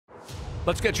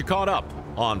Let's get you caught up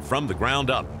on From the Ground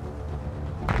Up.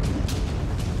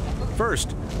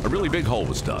 First, a really big hole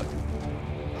was dug.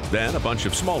 Then a bunch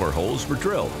of smaller holes were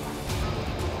drilled.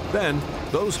 Then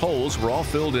those holes were all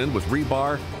filled in with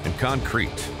rebar and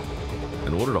concrete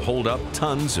in order to hold up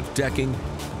tons of decking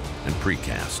and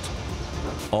precast.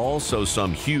 All so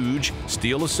some huge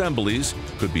steel assemblies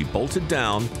could be bolted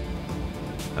down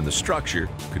and the structure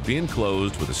could be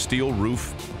enclosed with a steel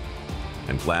roof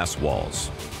and glass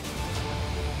walls.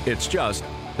 It's just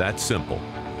that simple,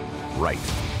 right?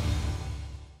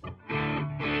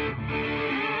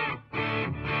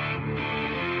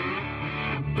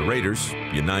 The Raiders,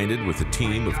 united with a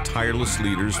team of tireless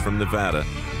leaders from Nevada,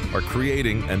 are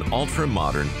creating an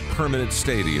ultra-modern, permanent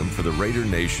stadium for the Raider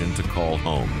Nation to call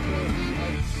home.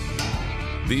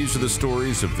 These are the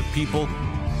stories of the people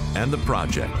and the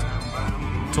project,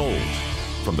 told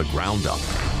from the ground up.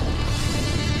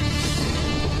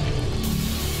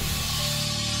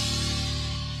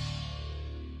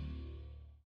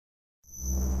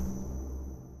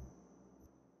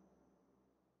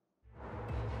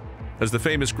 As the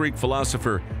famous Greek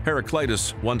philosopher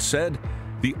Heraclitus once said,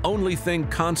 the only thing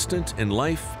constant in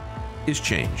life is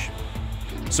change.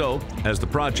 So, as the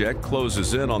project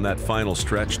closes in on that final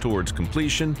stretch towards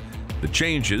completion, the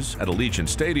changes at Allegiant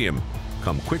Stadium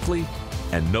come quickly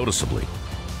and noticeably.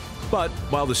 But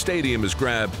while the stadium has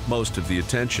grabbed most of the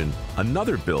attention,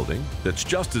 another building that's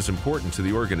just as important to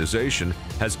the organization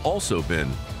has also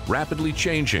been rapidly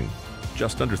changing,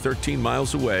 just under 13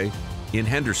 miles away in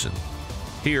Henderson.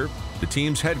 Here, the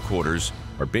team's headquarters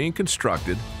are being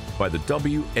constructed by the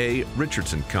W.A.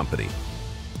 Richardson Company.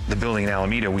 The building in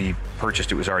Alameda, we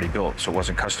purchased, it was already built, so it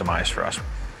wasn't customized for us.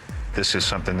 This is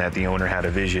something that the owner had a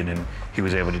vision and he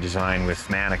was able to design with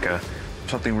Manica,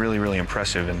 something really, really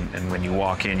impressive. And when you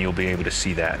walk in, you'll be able to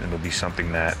see that, and it'll be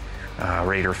something that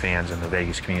Raider fans and the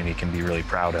Vegas community can be really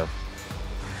proud of.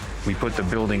 We put the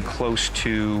building close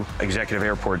to Executive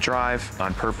Airport Drive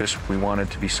on purpose. We wanted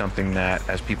to be something that,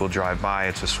 as people drive by,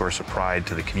 it's a source of pride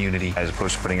to the community, as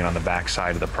opposed to putting it on the back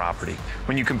side of the property.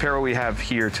 When you compare what we have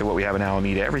here to what we have in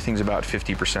Alameda, everything's about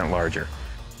 50% larger.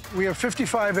 We have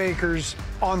 55 acres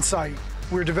on site.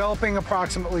 We're developing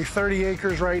approximately 30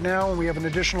 acres right now, and we have an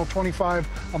additional 25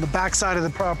 on the back side of the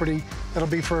property that'll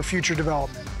be for a future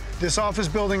development. This office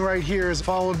building right here is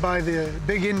followed by the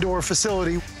big indoor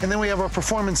facility. And then we have our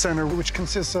performance center, which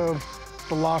consists of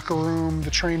the locker room,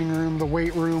 the training room, the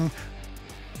weight room.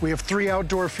 We have 3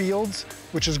 outdoor fields,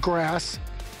 which is grass.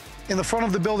 In the front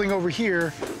of the building over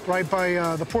here, right by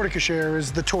the porte-cochere,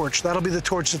 is the torch. That'll be the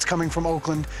torch that's coming from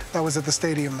Oakland that was at the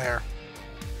stadium there.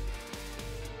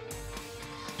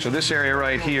 So this area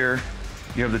right here,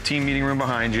 you have the team meeting room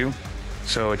behind you.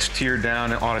 So it's tiered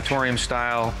down in auditorium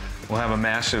style. We'll have a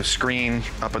massive screen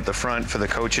up at the front for the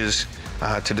coaches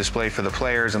to display for the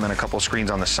players, and then a couple screens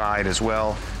on the side as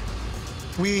well.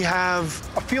 We have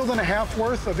a field and a half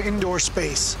worth of indoor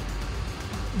space.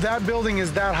 That building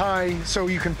is that high so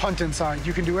you can punt inside.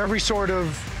 You can do every sort of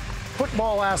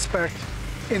football aspect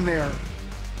in there.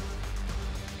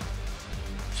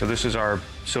 So this is our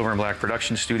Silver and Black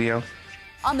production studio.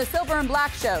 On the Silver and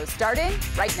Black Show, starting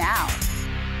right now.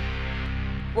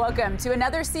 Welcome to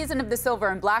another season of the Silver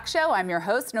and Black Show. I'm your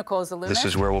host, Nicole Zalumis. This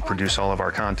is where we'll produce all of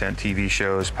our content, TV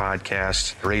shows,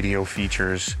 podcasts, radio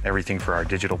features, everything for our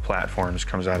digital platforms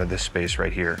comes out of this space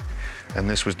right here. And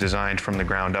this was designed from the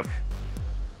ground up.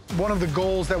 One of the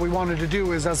goals that we wanted to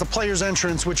do is, as a player's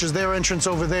entrance, which is their entrance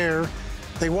over there,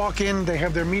 they walk in, they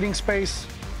have their meeting space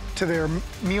to their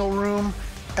meal room,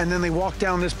 and then they walk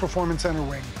down this performance center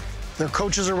wing. Their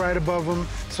coaches are right above them,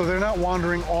 so they're not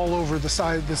wandering all over the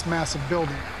side of this massive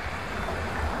building.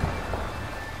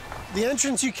 The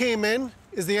entrance you came in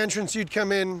is the entrance you'd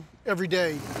come in every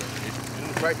day.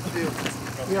 Right field.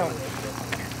 Yeah.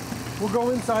 We'll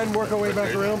go inside and work our way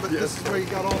back around, but this is where you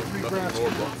got all 3 grass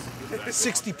fields.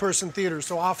 60-person theater,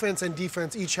 so offense and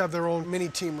defense each have their own mini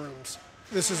team rooms.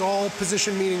 This is all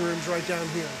position meeting rooms right down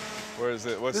here. Where is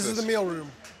it? What's this? This is the meal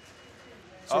room.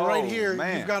 So right here,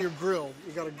 you've got your grill.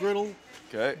 You've got a griddle,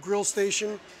 grill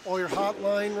station, all your hot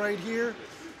line right here,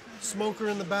 smoker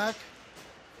in the back,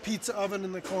 pizza oven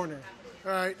in the corner.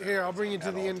 All right, here, I'll bring you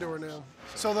to the indoor now.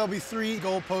 So there'll be 3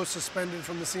 goalposts suspended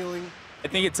from the ceiling. I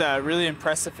think it's a really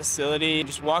impressive facility.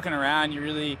 Just walking around, you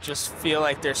really just feel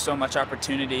like there's so much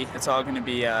opportunity. It's all going to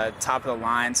be top of the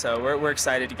line, so we're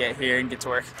excited to get here and get to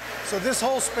work. So this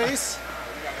whole space,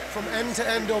 from end to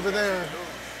end over there,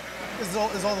 is all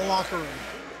the locker room.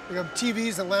 We have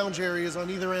TVs and lounge areas on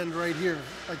either end right here.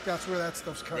 Like, that's where that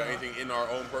stuff's coming. You got anything in our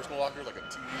own personal locker, like a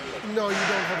TV? No, you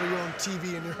don't have your own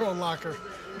TV in your own locker.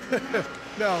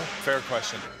 No. Fair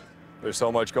question. There's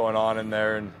so much going on in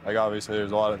there, and like obviously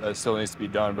there's a lot that still needs to be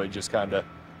done, but just kind of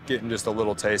getting just a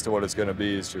little taste of what it's going to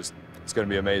be is just, it's going to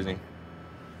be amazing.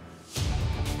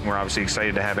 We're obviously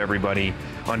excited to have everybody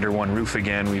under one roof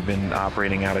again. We've been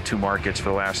operating out of 2 markets for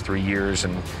the last 3 years,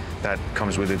 and that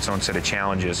comes with its own set of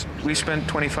challenges. We spent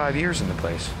 25 years in the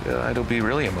place. It'll be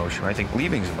really emotional. I think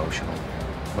leaving's emotional.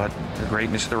 But the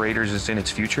greatness of the Raiders is in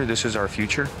its future. This is our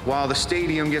future. While the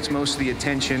stadium gets most of the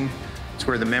attention, it's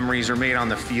where the memories are made on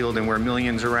the field and where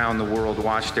millions around the world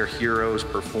watch their heroes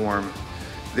perform.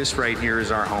 This right here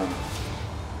is our home.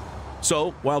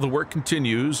 So, while the work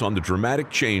continues on the dramatic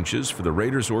changes for the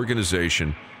Raiders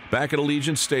organization, back at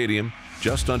Allegiant Stadium,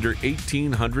 just under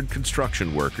 1,800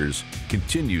 construction workers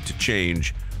continue to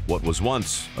change what was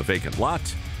once a vacant lot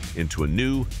into a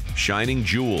new, shining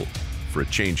jewel for a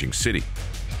changing city.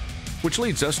 Which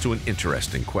leads us to an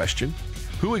interesting question.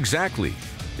 Who exactly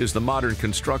is the modern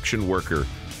construction worker,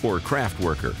 or craft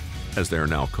worker, as they are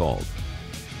now called?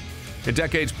 In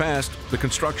decades past, the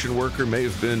construction worker may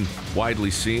have been widely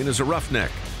seen as a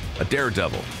roughneck, a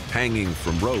daredevil, hanging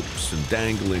from ropes and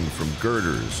dangling from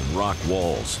girders and rock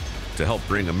walls to help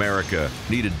bring America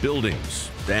needed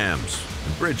buildings, dams,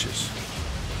 and bridges.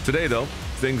 Today, though,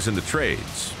 things in the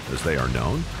trades, as they are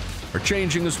known, are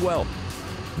changing as well.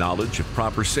 Knowledge of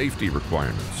proper safety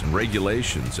requirements and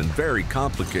regulations and very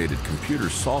complicated computer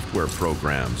software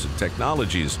programs and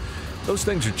technologies, those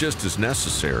things are just as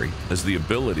necessary as the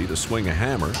ability to swing a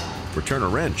hammer or turn a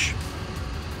wrench.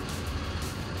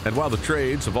 And while the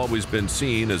trades have always been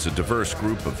seen as a diverse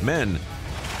group of men,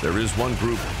 there is one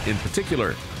group in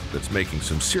particular that's making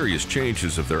some serious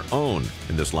changes of their own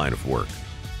in this line of work.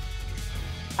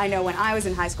 I know when I was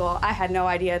in high school, I had no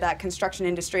idea that construction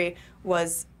industry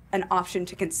was an option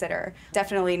to consider.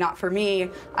 Definitely not for me.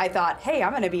 I thought, hey,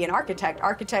 I'm gonna be an architect.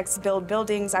 Architects build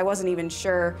buildings. I wasn't even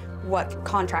sure what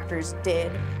contractors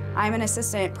did. I'm an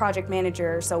assistant project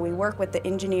manager, so we work with the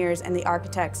engineers and the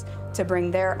architects to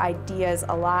bring their ideas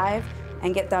alive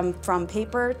and get them from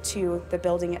paper to the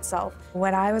building itself.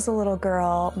 When I was a little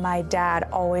girl, my dad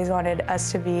always wanted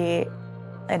us to be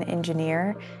an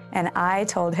engineer, and I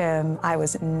told him I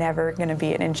was never gonna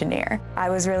be an engineer. I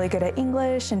was really good at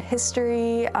English and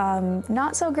history,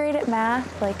 not so great at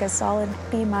math, like a solid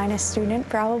B- student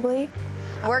probably.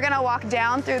 We're gonna walk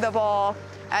down through the bowl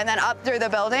and then up through the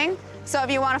building. So if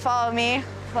you wanna follow me,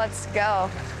 let's go.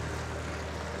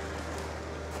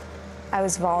 I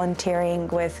was volunteering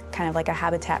with kind of like a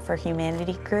Habitat for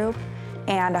Humanity group,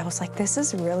 and I was like, this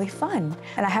is really fun.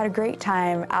 And I had a great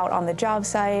time out on the job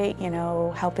site, you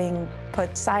know, helping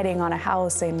put siding on a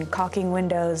house and caulking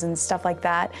windows and stuff like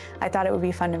that. I thought it would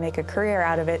be fun to make a career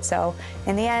out of it. So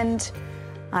in the end,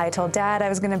 I told Dad I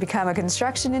was gonna become a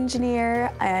construction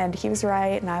engineer, and he was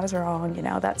right and I was wrong, you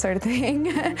know, that sort of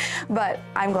thing. But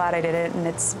I'm glad I did it, and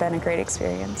it's been a great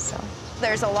experience, so.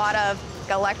 There's a lot of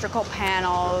electrical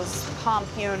panels, pump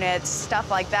units, stuff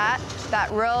like that.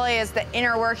 That really is the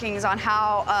inner workings on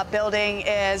how a building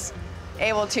is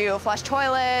able to flush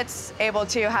toilets, able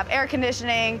to have air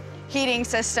conditioning, heating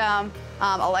system,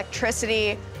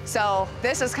 electricity. So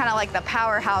this is kind of like the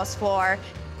powerhouse floor.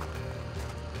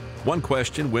 One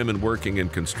question women working in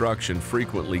construction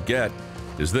frequently get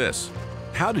is this: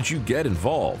 how did you get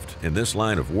involved in this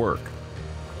line of work?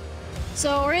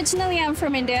 So originally I'm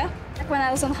from India. When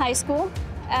I was in high school,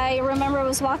 I remember I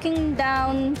was walking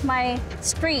down my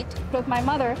street with my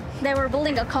mother. They were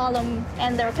building a column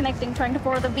and they were connecting, trying to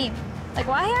pour the beam. Like,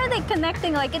 why are they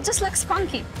connecting? Like, it just looks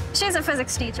funky. She's a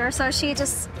physics teacher, so she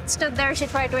just stood there. She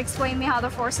tried to explain me how the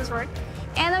forces work.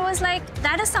 And I was like,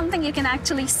 that is something you can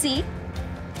actually see.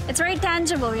 It's very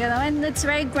tangible, you know, and it's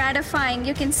very gratifying.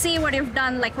 You can see what you've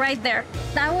done, like, right there.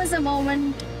 That was a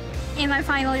moment in my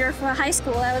final year for high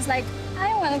school. I was like,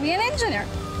 I want to be an engineer.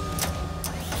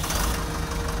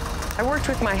 I worked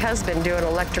with my husband doing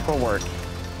electrical work.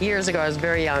 Years ago, I was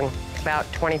very young, about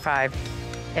 25,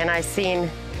 and I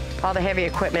seen all the heavy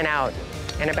equipment out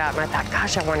and about, and I thought,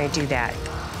 gosh, I want to do that.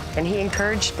 And he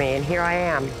encouraged me, and here I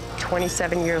am,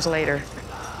 27 years later.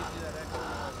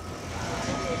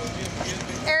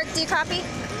 Eric, do you copy?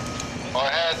 Go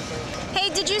ahead.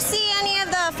 Hey, did you see any of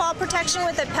the fall protection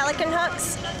with the pelican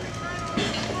hooks?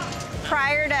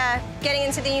 Prior to getting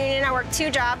into the union, I worked 2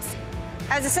 jobs.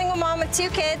 I was a single mom with 2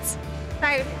 kids.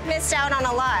 I missed out on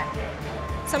a lot.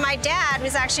 So my dad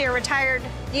was actually a retired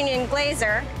union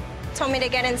glazer, told me to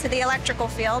get into the electrical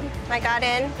field. I got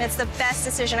in. It's the best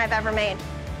decision I've ever made.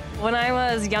 When I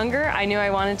was younger, I knew I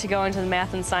wanted to go into the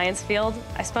math and science field.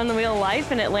 I spun the wheel of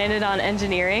life and it landed on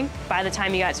engineering. By the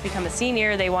time you got to become a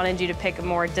senior, they wanted you to pick a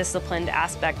more disciplined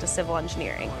aspect of civil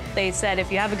engineering. They said,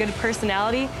 if you have a good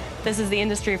personality, this is the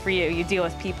industry for you. You deal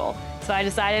with people. So I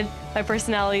decided my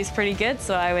personality is pretty good,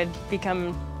 so I would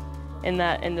become in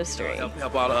that industry.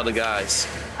 Help out other guys.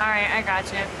 All right, I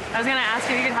got you. I was gonna ask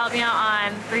if you could help me out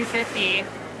on 350.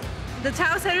 The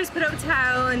tile setters put up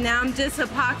tile, and now I'm just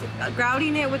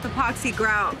grouting it with epoxy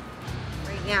grout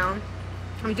right now.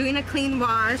 I'm doing a clean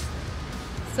wash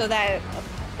so that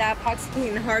epoxy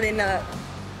can harden up.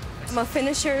 I'm a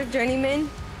finisher journeyman,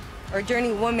 or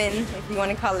journeywoman, if you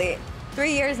want to call it.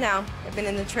 3 years now I've been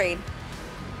in the trade.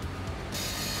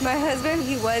 My husband,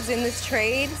 he was in this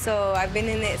trade, so I've been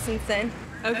in it since then.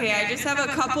 Okay, I just have a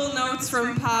couple notes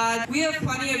from Pod. We have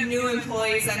plenty of new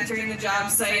employees entering the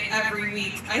job site every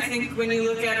week. I think when you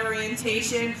look at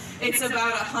orientation, it's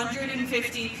about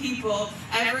 150 people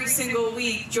every single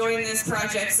week join this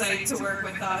project site to work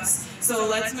with us. So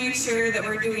let's make sure that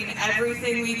we're doing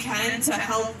everything we can to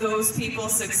help those people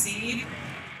succeed.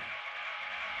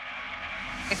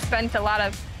 I spent a lot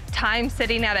of time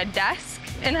sitting at a desk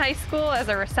in high school as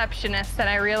a receptionist, and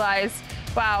I realized,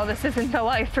 wow, this isn't the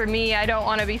life for me. I don't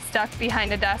want to be stuck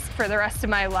behind a desk for the rest of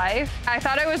my life. I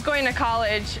thought I was going to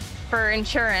college for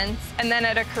insurance, and then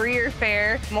at a career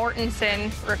fair,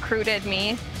 Mortensen recruited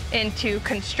me into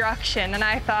construction, and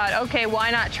I thought, okay, why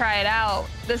not try it out?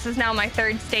 This is now my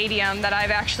third stadium that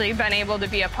I've actually been able to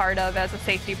be a part of as a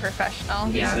safety professional.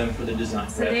 Use them for the design,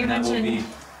 So right? they And that will be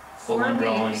mentioned full-on 4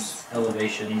 drawings, weeks.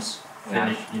 elevations,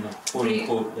 Yeah. finish, quote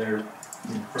unquote, their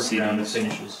first round of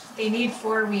finishes. They need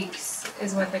 4 weeks,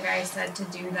 is what the guy said, to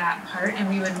do that part, and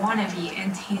we would want to be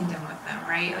in tandem with them,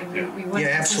 right? Like we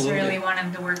wouldn't necessarily want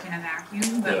them to work in a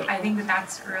vacuum, but I think that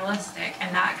that's realistic,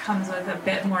 and that comes with a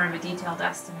bit more of a detailed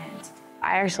estimate.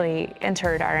 I actually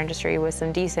entered our industry with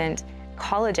some decent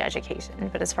college education,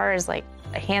 but as far as like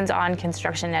hands-on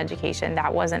construction education,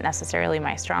 that wasn't necessarily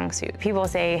my strong suit. People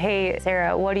say, hey,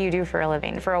 Sarah, what do you do for a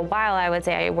living? For a while, I would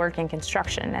say I work in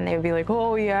construction, and they would be like,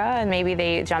 oh yeah, and maybe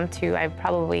they jumped to, I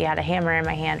probably had a hammer in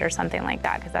my hand or something like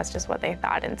that, because that's just what they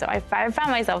thought. And so I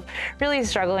found myself really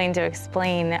struggling to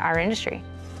explain our industry.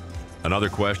 Another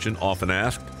question often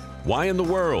asked, why in the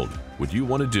world would you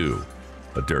want to do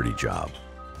a dirty job?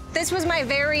 This was my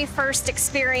very first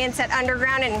experience at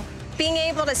Underground, and being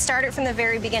able to start it from the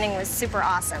very beginning was super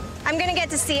awesome. I'm gonna get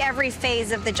to see every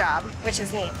phase of the job, which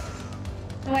is neat.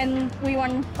 When we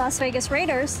won Las Vegas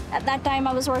Raiders, at that time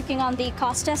I was working on the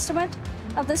cost estimate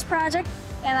of this project,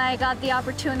 and I got the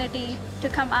opportunity to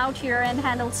come out here and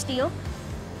handle steel,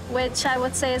 which I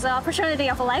would say is an opportunity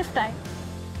of a lifetime.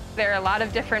 There are a lot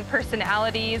of different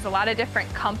personalities, a lot of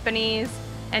different companies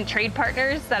and trade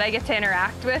partners that I get to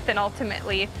interact with and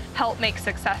ultimately help make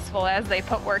successful as they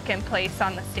put work in place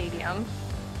on the stadium.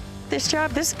 This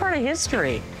job, this is part of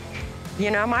history. You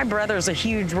know, my brother's a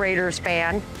huge Raiders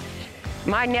fan.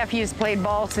 My nephew's played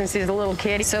ball since he's a little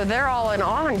kid, so they're all in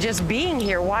awe and just being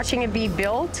here, watching it be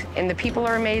built, and the people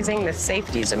are amazing, the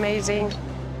safety's amazing.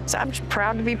 So I'm just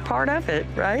proud to be part of it,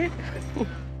 right?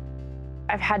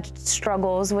 I've had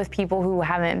struggles with people who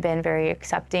haven't been very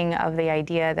accepting of the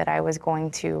idea that I was going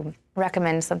to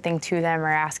recommend something to them or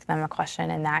ask them a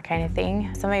question and that kind of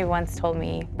thing. Somebody once told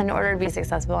me, in order to be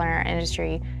successful in our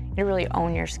industry, you need to really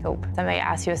own your scope. Somebody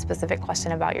asked you a specific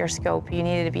question about your scope, you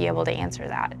needed to be able to answer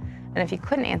that. And if you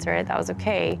couldn't answer it, that was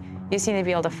okay. You just need to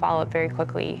be able to follow up very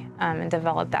quickly and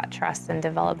develop that trust and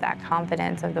develop that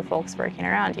confidence of the folks working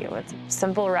around you. It's a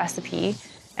simple recipe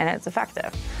and it's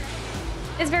effective.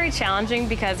 It's very challenging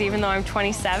because even though I'm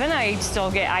 27, I still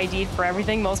get ID'd for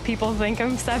everything. Most people think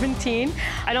I'm 17.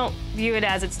 I don't view it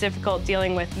as it's difficult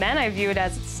dealing with men. I view it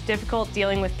as it's difficult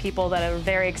dealing with people that are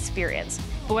very experienced.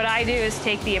 But what I do is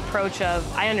take the approach of,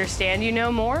 I understand you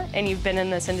know more and you've been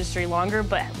in this industry longer,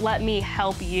 but let me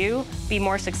help you be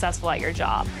more successful at your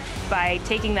job. By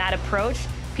taking that approach,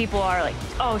 people are like,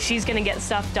 oh, she's gonna get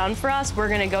stuff done for us. We're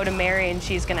gonna go to Mary and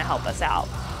she's gonna help us out.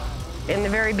 In the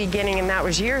very beginning, and that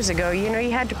was years ago, you know,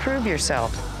 you had to prove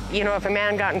yourself. You know, if a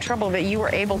man got in trouble, that you were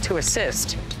able to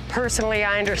assist. Personally,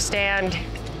 I understand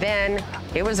then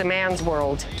it was a man's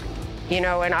world, you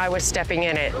know, and I was stepping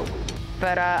in it.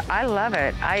 But I love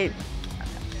it. I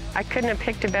couldn't have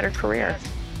picked a better career.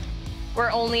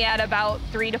 We're only at about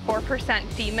 3 to 4%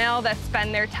 female that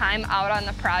spend their time out on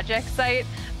the project site.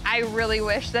 I really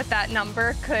wish that that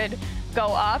number could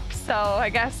go up. So I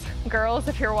guess, girls,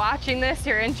 if you're watching this,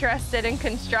 you're interested in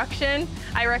construction,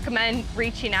 I recommend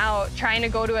reaching out, trying to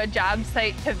go to a job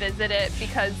site to visit it,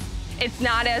 because it's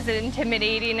not as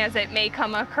intimidating as it may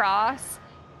come across.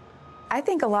 I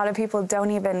think a lot of people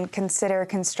don't even consider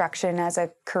construction as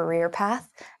a career path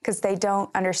because they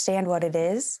don't understand what it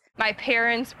is. My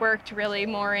parents worked really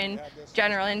more in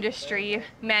general industry,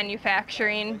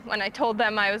 manufacturing. When I told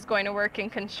them I was going to work in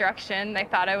construction, they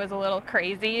thought I was a little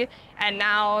crazy, and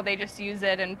now they just use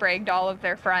it and bragged all of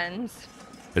their friends.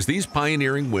 As these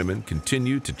pioneering women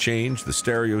continue to change the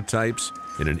stereotypes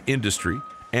in an industry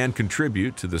and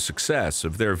contribute to the success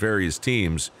of their various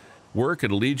teams, work at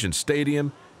Allegiant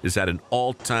Stadium is at an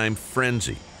all-time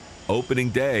frenzy.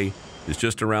 Opening day is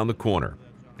just around the corner,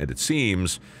 and it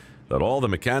seems that all the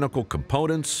mechanical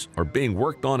components are being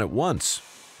worked on at once.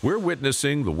 We're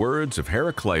witnessing the words of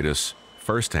Heraclitus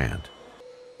firsthand.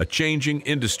 A changing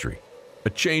industry, a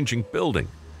changing building,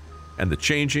 and the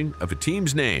changing of a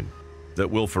team's name that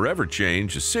will forever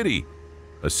change a city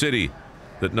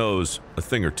that knows a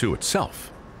thing or two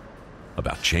itself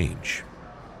about change.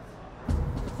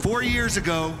 4 years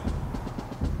ago,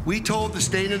 we told the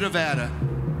state of Nevada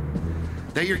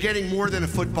that you're getting more than a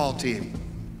football team.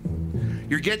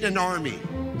 You're getting an army.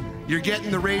 You're getting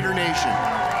the Raider Nation.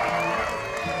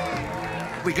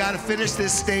 We got to finish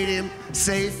this stadium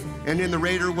safe and in the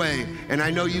Raider way, and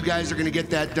I know you guys are going to get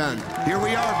that done. Here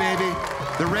we are, baby.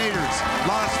 The Raiders,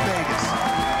 Las Vegas.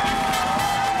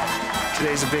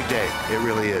 Today's a big day. It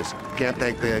really is. Can't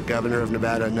thank the governor of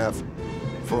Nevada enough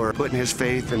for putting his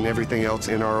faith and everything else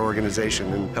in our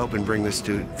organization and helping bring this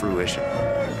to fruition.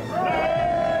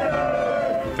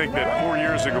 I think that 4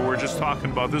 years ago we were just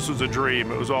talking about this was a dream.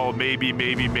 It was all maybe,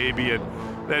 maybe, maybe, and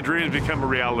that dream has become a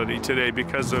reality today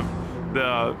because of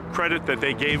the credit that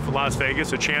they gave Las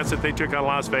Vegas, a chance that they took on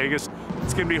Las Vegas.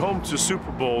 It's going to be home to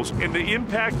Super Bowls, and the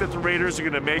impact that the Raiders are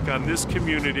going to make on this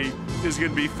community is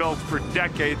going to be felt for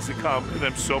decades to come, and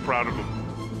I'm so proud of them.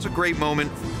 It's a great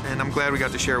moment, and I'm glad we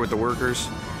got to share with the workers.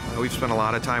 We've spent a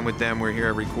lot of time with them. We're here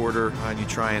every quarter, and you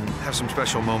try and have some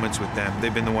special moments with them.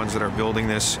 They've been the ones that are building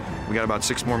this. We got about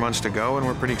 6 more months to go, and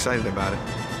we're pretty excited about it.